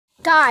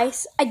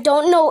Guys, I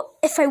don't know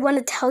if I want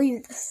to tell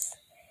you this.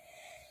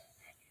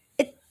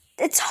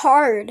 It's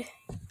hard,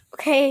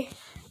 okay?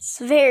 It's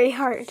very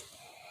hard.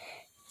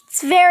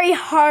 It's very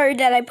hard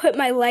that I put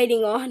my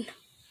lighting on.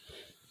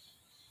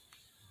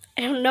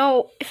 I don't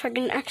know if I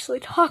can actually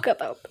talk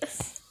about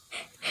this.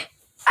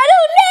 I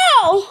don't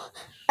know!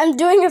 I'm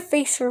doing a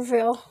face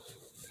reveal.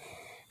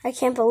 I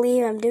can't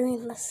believe I'm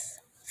doing this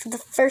for the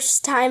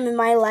first time in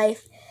my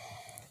life.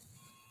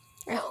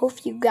 I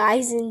hope you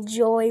guys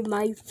enjoy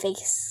my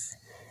face.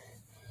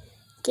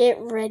 Get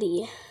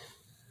ready.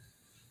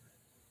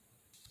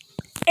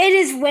 It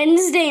is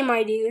Wednesday,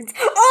 my dudes.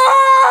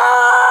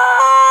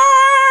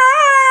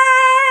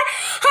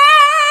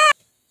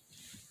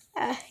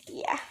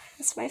 Yeah,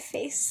 that's my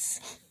face.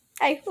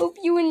 I hope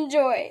you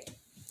enjoy.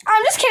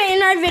 I'm just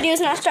kidding, our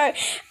video's not started.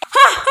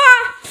 Ha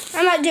ha!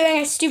 I'm not doing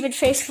a stupid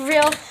face for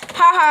real. Ha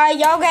ha,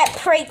 y'all get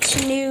pranked,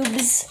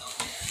 noobs.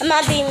 I'm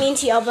not being mean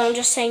to y'all, but I'm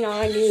just saying y'all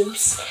are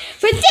noobs.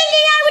 For thinking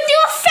I would do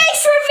a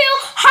face reveal,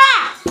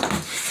 ha!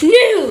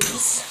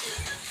 Noobs!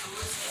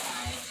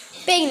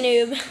 Big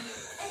noob.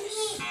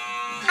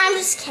 I'm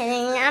just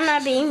kidding. I'm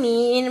not being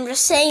mean. I'm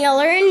just saying y'all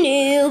are a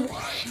noob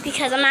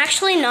because I'm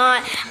actually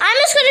not. I'm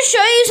just going to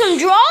show you some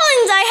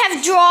drawings I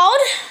have drawn.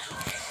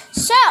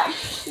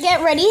 So,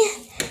 get ready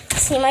to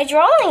see my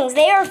drawings.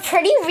 They are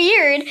pretty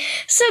weird.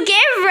 So,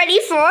 get ready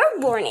for a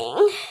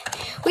warning.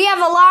 We have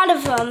a lot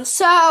of them.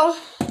 So,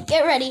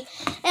 get ready.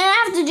 And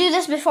I have to do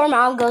this before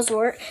Mom go to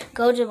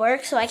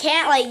work. So, I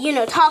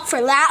can't, talk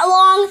for that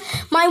long.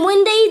 My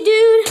one day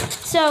dude.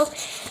 So,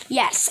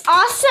 yes.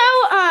 Also,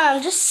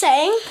 just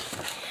saying,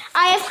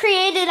 I have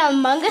created a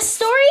manga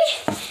story,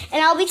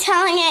 and I'll be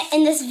telling it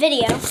in this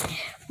video.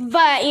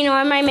 But,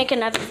 I might make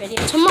another video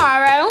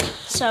tomorrow,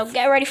 so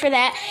get ready for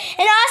that.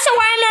 And also,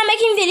 why I'm not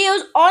making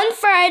videos on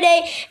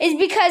Friday is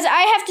because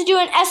I have to do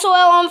an SOL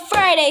on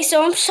Friday,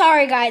 so I'm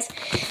sorry, guys.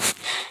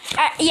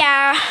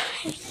 Yeah,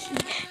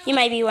 you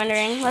might be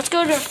wondering. Let's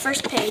go to the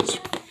first page.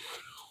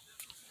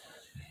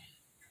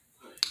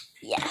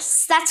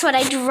 Yes, that's what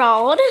I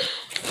drawed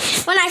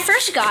when I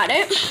first got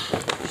it.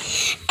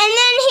 And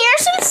then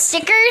here's some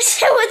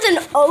stickers with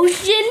an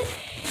ocean.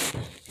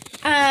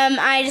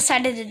 I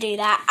decided to do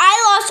that.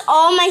 I lost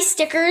all my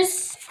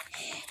stickers.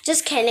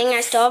 Just kidding,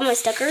 I still have my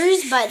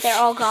stickers, but they're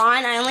all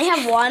gone. I only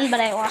have one, but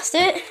I lost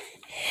it.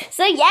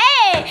 So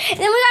yay! And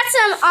then we got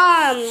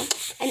some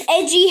an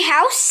edgy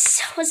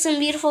house with some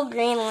beautiful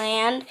green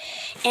land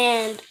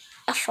and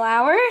a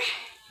flower.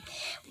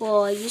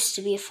 Well, it used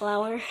to be a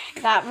flower.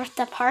 Got ripped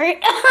apart.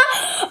 We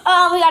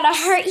got a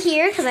heart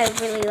here because I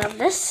really love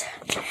this.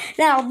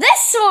 Now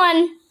this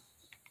one,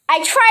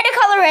 I tried to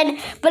color in,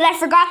 but I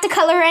forgot to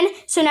color in,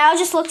 so now it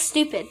just looks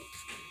stupid.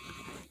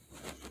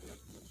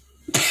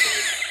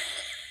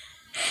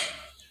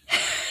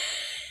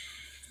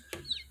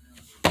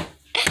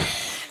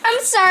 I'm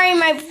sorry,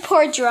 my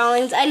poor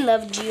drawings. I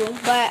loved you,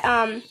 but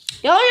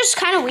y'all are just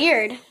kind of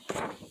weird.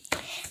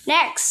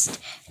 Next,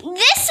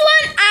 this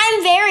one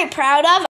I'm very proud of.